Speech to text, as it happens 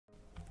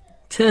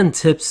10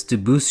 tips to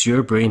boost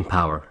your brain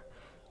power.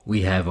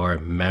 We have our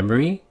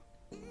memory,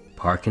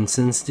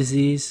 Parkinson's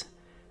disease,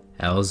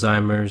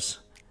 Alzheimer's,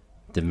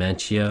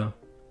 dementia,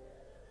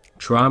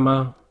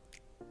 trauma,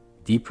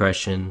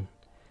 depression,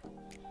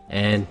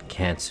 and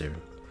cancer.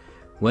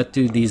 What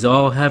do these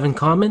all have in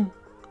common?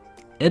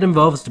 It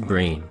involves the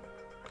brain.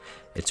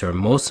 It's our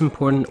most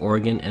important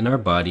organ in our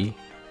body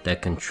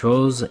that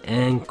controls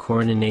and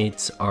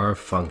coordinates our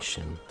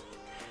function.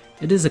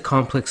 It is a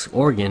complex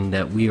organ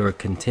that we are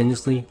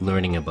continuously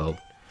learning about.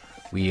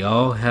 We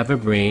all have a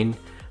brain,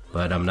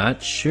 but I'm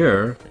not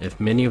sure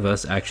if many of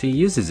us actually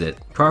uses it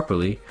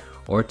properly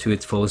or to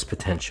its fullest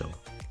potential.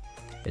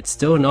 It's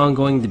still an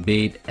ongoing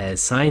debate,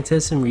 as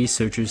scientists and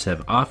researchers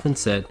have often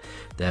said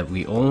that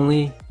we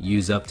only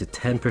use up to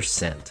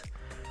 10%.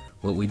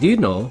 What we do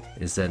know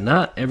is that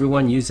not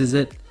everyone uses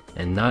it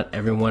and not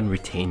everyone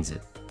retains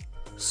it.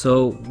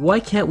 So why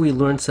can't we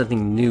learn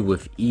something new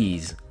with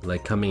ease,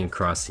 like coming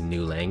across a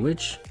new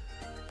language?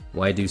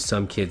 Why do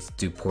some kids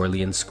do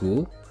poorly in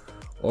school?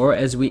 Or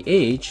as we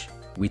age,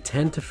 we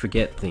tend to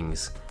forget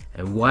things.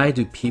 And why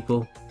do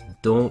people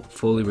don't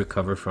fully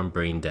recover from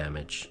brain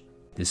damage?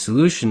 The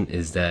solution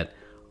is that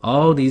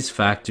all these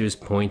factors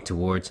point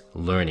towards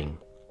learning.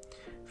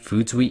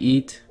 Foods we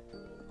eat,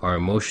 our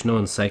emotional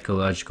and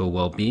psychological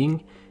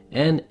well-being,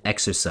 and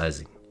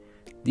exercising.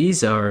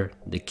 These are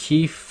the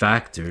key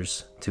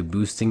factors to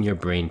boosting your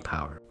brain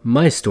power.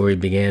 My story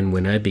began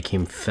when I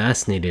became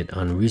fascinated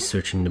on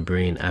researching the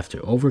brain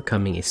after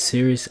overcoming a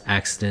serious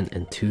accident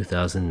in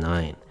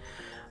 2009.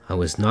 I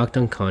was knocked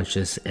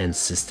unconscious and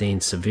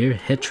sustained severe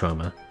head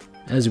trauma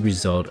as a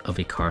result of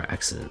a car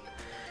accident.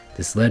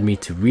 This led me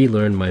to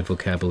relearn my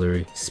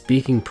vocabulary,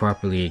 speaking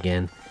properly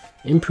again,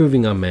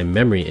 improving on my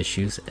memory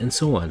issues, and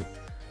so on.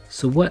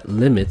 So what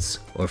limits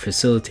or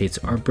facilitates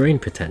our brain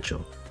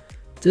potential?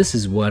 This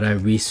is what I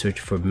researched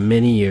for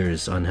many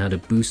years on how to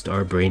boost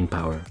our brain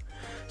power.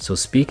 So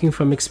speaking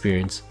from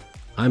experience,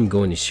 I'm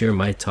going to share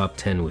my top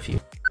 10 with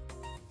you.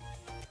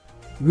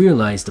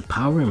 Realize the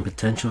power and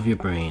potential of your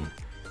brain.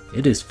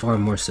 It is far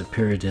more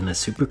superior than a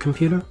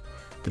supercomputer.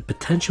 The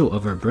potential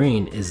of our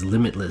brain is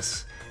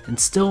limitless and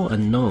still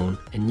unknown,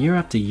 and year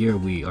after year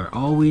we are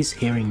always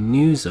hearing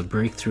news of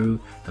breakthrough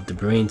of the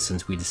brain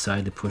since we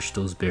decided to push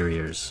those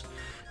barriers.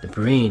 The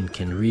brain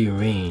can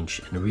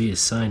rearrange and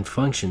reassign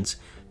functions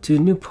to a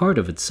new part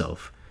of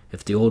itself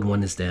if the old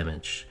one is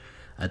damaged.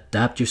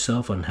 Adapt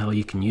yourself on how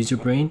you can use your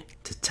brain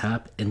to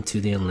tap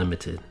into the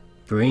unlimited.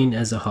 Brain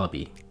as a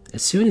hobby.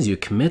 As soon as you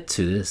commit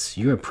to this,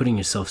 you are putting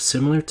yourself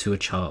similar to a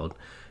child.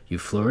 You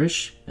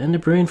flourish and the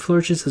brain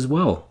flourishes as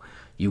well.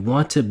 You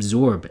want to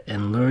absorb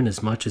and learn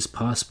as much as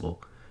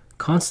possible,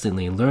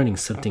 constantly learning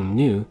something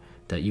new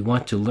that you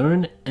want to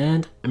learn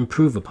and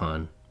improve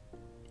upon.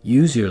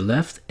 Use your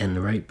left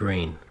and right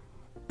brain.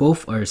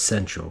 Both are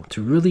essential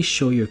to really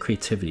show your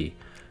creativity.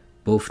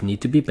 Both need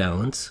to be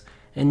balanced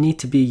and need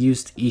to be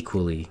used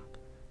equally.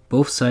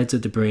 Both sides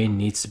of the brain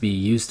needs to be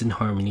used in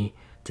harmony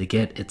to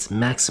get its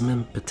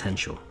maximum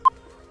potential.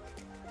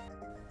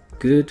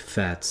 Good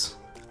fats.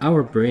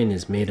 Our brain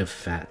is made of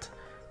fat.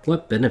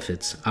 What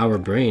benefits our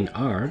brain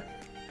are: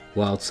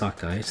 wild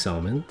sockeye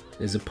salmon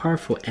is a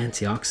powerful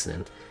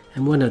antioxidant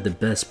and one of the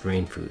best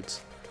brain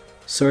foods.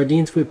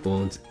 Sardines with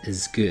bones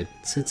is good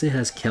since it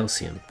has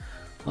calcium.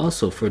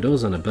 Also, for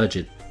those on a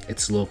budget,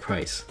 it's low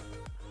price.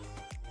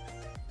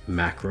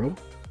 Mackerel,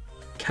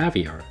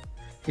 caviar.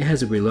 It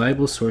has a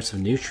reliable source of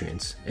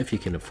nutrients if you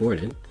can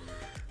afford it.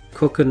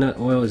 Coconut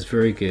oil is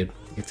very good.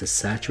 It's a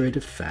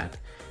saturated fat.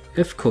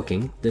 If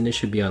cooking, then it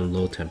should be on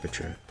low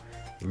temperature.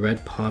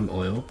 Red palm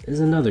oil is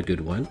another good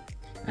one.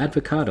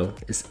 Avocado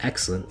is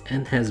excellent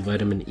and has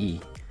vitamin E.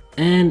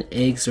 And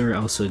eggs are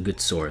also a good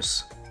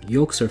source.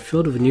 Yolks are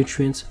filled with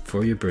nutrients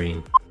for your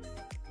brain.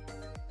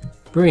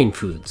 Brain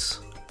foods.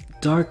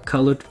 Dark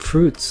colored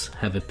fruits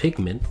have a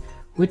pigment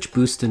which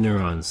boosts the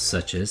neurons,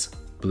 such as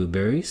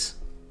blueberries,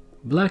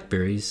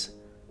 blackberries,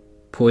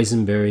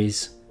 poison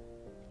berries,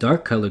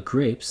 dark colored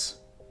grapes,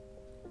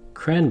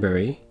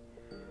 cranberry.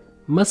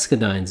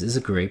 Muscadines is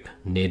a grape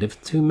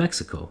native to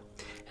Mexico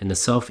and the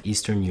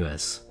southeastern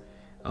US.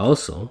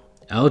 Also,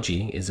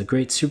 algae is a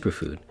great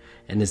superfood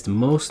and is the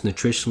most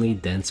nutritionally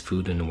dense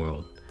food in the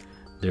world.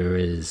 There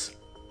is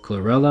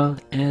chlorella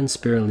and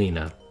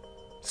spirulina.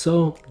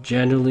 So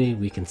generally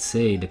we can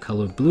say the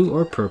color blue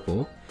or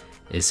purple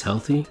is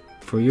healthy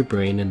for your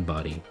brain and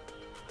body.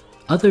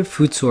 Other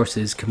food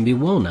sources can be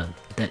walnut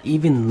that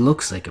even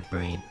looks like a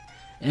brain.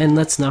 And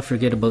let's not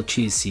forget about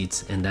chia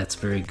seeds, and that's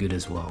very good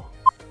as well.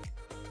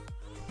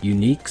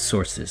 Unique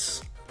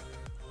sources.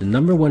 The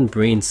number one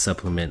brain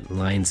supplement,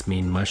 lion's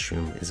mane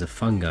mushroom, is a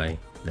fungi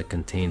that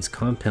contains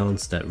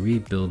compounds that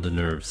rebuild the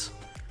nerves.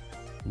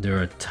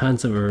 There are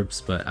tons of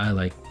herbs, but I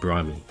like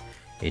Brahmi,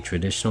 a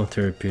traditional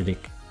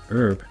therapeutic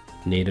herb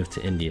native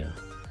to India.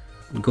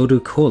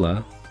 Godu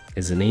kola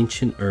is an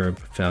ancient herb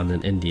found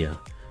in India,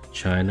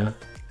 China,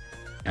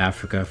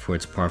 Africa for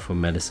its powerful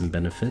medicine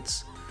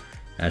benefits.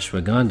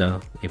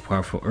 Ashwagandha, a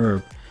powerful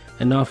herb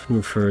and often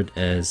referred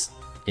as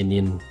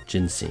Indian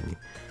ginseng.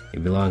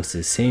 It belongs to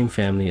the same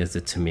family as the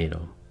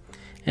tomato.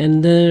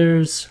 And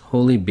there's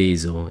holy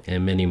basil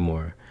and many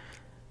more.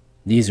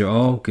 These are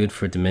all good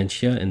for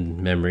dementia and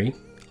memory.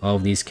 All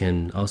of these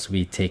can also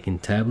be taken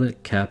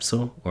tablet,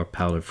 capsule, or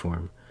powder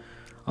form.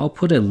 I'll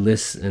put a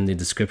list in the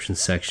description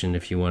section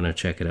if you want to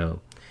check it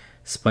out.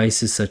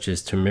 Spices such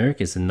as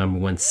turmeric is the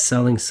 #1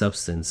 selling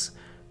substance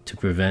to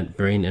prevent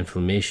brain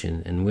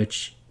inflammation, in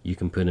which you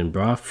can put in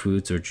broth,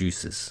 foods, or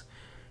juices.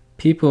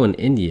 People in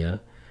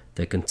India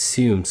that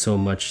consumed so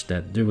much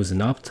that there was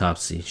an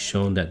autopsy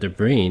showing that their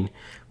brain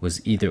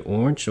was either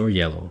orange or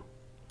yellow.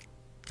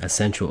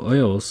 Essential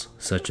oils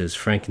such as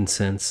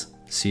frankincense,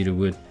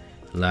 cedarwood,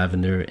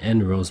 lavender,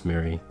 and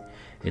rosemary.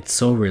 It's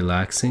so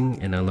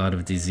relaxing, and a lot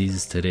of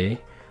diseases today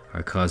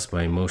are caused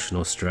by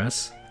emotional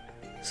stress.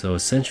 So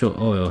essential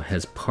oil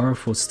has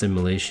powerful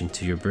stimulation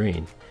to your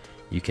brain.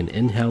 You can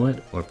inhale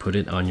it or put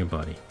it on your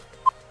body.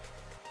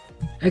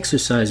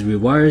 Exercise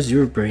rewires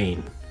your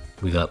brain.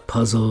 We got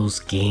puzzles,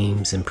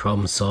 games, and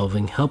problem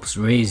solving helps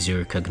raise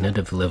your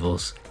cognitive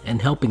levels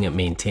and helping it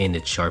maintain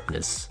its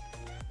sharpness.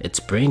 It's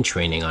brain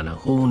training on a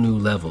whole new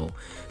level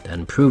that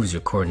improves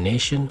your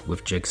coordination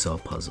with jigsaw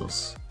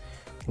puzzles.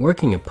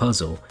 Working a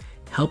puzzle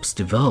helps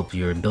develop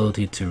your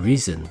ability to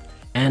reason,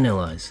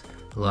 analyze,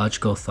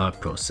 logical thought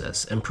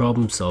process, and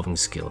problem-solving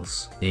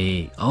skills.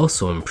 They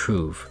also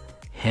improve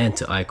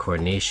hand-to-eye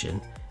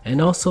coordination, and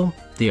also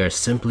they are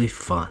simply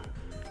fun.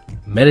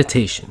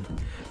 Meditation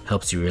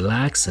helps you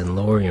relax and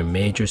lower your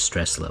major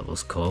stress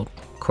levels called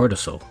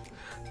cortisol.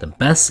 The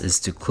best is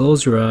to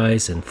close your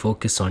eyes and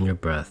focus on your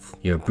breath.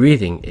 Your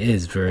breathing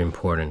is very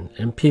important,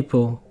 and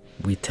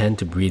we tend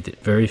to breathe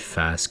very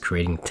fast,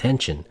 creating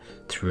tension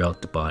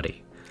throughout the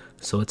body.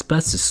 So it's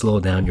best to slow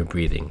down your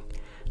breathing.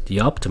 The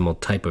optimal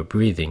type of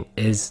breathing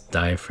is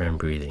diaphragm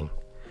breathing.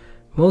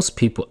 Most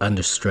people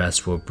under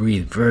stress will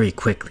breathe very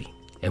quickly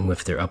and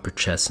with their upper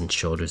chest and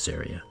shoulders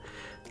area.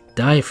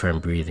 Diaphragm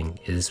breathing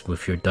is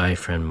with your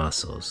diaphragm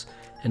muscles,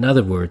 in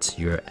other words,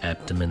 your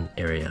abdomen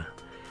area.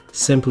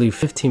 Simply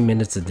 15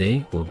 minutes a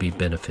day will be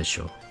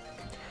beneficial.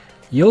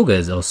 Yoga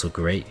is also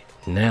great.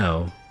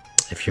 Now,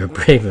 if you're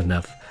brave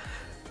enough,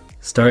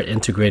 start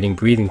integrating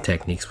breathing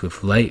techniques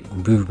with light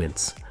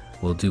movements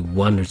will do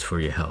wonders for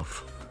your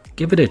health.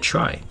 Give it a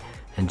try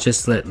and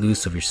just let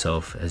loose of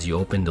yourself as you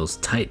open those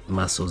tight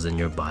muscles in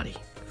your body.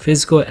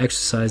 Physical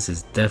exercise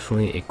is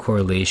definitely a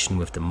correlation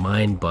with the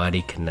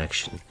mind-body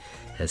connection,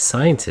 as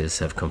scientists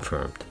have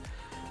confirmed.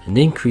 An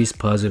increased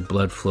positive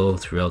blood flow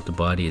throughout the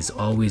body is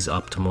always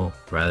optimal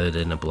rather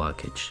than a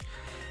blockage.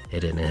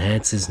 It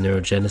enhances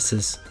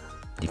neurogenesis,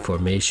 the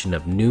formation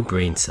of new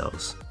brain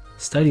cells.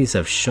 Studies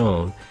have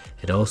shown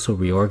it also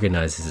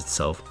reorganizes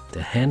itself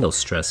to handle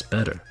stress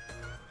better.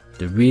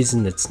 The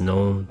reason it's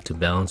known to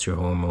balance your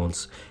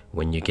hormones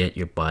when you get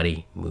your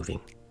body moving.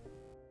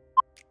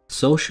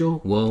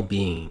 Social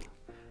well-being.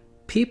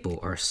 People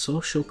are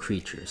social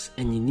creatures,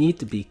 and you need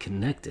to be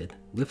connected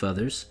with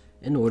others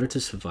in order to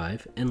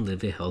survive and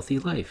live a healthy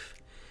life.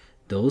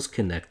 Those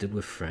connected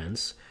with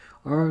friends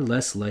are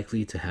less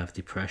likely to have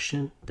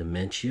depression,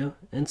 dementia,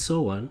 and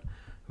so on,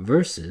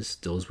 versus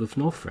those with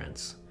no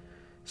friends.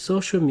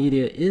 Social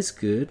media is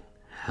good,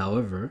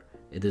 however,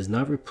 it does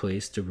not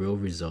replace the real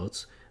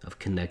results of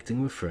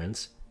connecting with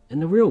friends in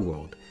the real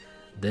world,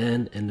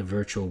 than in the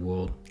virtual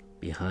world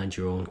behind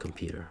your own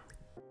computer.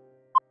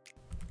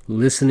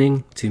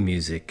 Listening to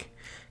music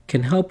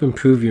can help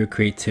improve your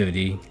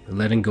creativity,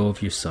 letting go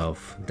of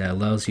yourself that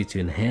allows you to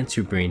enhance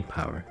your brain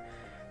power.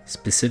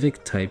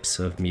 Specific types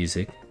of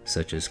music,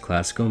 such as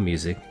classical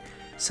music,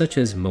 such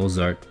as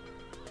Mozart,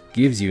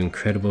 gives you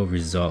incredible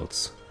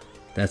results.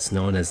 That's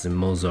known as the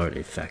Mozart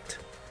effect.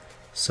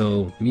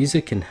 So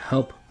music can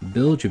help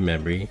build your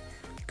memory,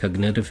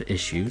 cognitive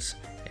issues,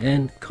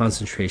 and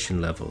concentration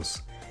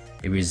levels.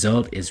 A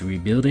result is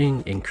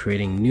rebuilding and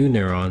creating new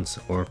neurons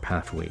or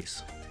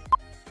pathways.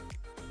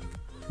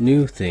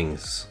 New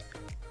things.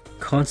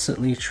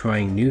 Constantly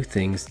trying new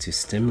things to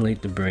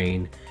stimulate the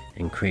brain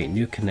and create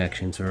new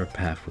connections or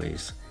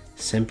pathways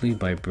simply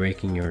by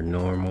breaking your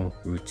normal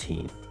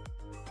routine.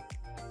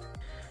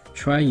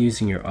 Try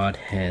using your odd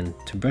hand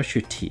to brush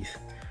your teeth,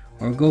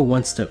 or go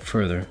one step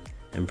further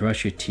and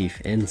brush your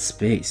teeth in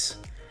space.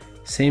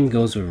 Same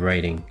goes with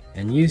writing,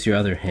 and use your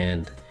other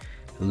hand.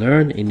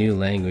 Learn a new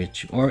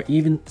language or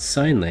even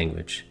sign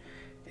language.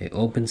 It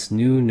opens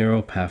new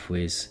neural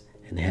pathways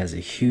and has a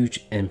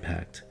huge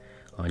impact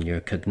on your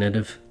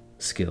cognitive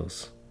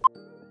skills.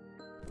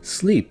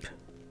 Sleep.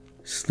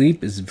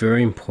 Sleep is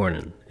very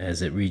important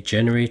as it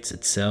regenerates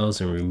its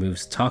cells and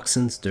removes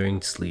toxins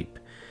during sleep.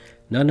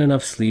 Not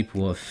enough sleep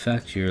will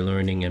affect your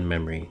learning and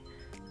memory.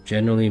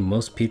 Generally,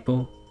 most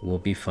people will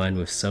be fine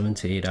with 7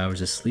 to 8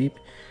 hours of sleep,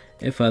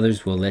 if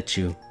others will let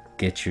you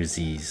get your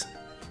Z's.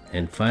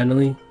 And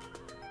finally,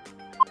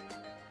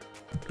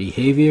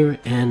 behavior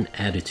and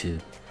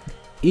attitude.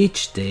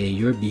 Each day,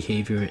 your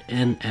behavior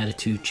and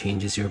attitude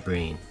changes your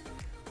brain.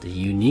 The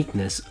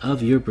uniqueness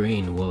of your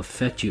brain will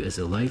affect you as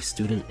a life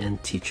student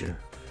and teacher.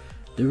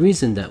 The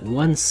reason that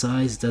one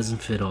size doesn't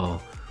fit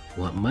all,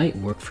 what might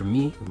work for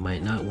me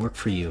might not work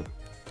for you.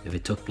 If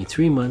it took me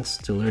 3 months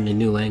to learn a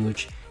new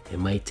language, it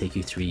might take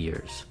you 3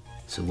 years.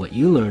 So what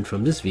you learned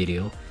from this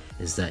video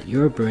is that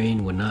your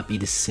brain will not be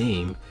the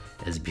same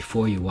as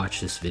before you watch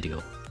this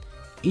video.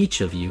 Each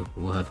of you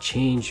will have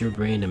changed your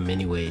brain in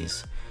many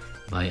ways.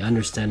 By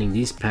understanding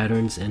these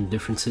patterns and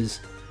differences,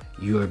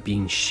 you are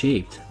being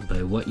shaped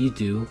by what you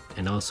do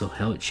and also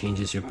how it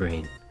changes your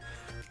brain.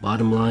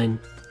 Bottom line,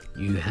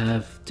 you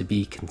have to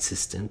be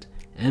consistent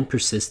and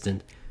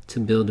persistent to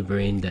build the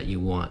brain that you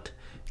want,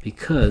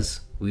 because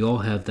we all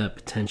have that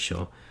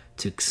potential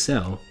to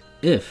excel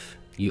if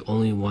you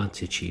only want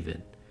to achieve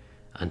it.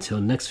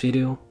 Until next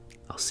video,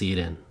 I'll see you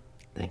then.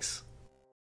 Thanks.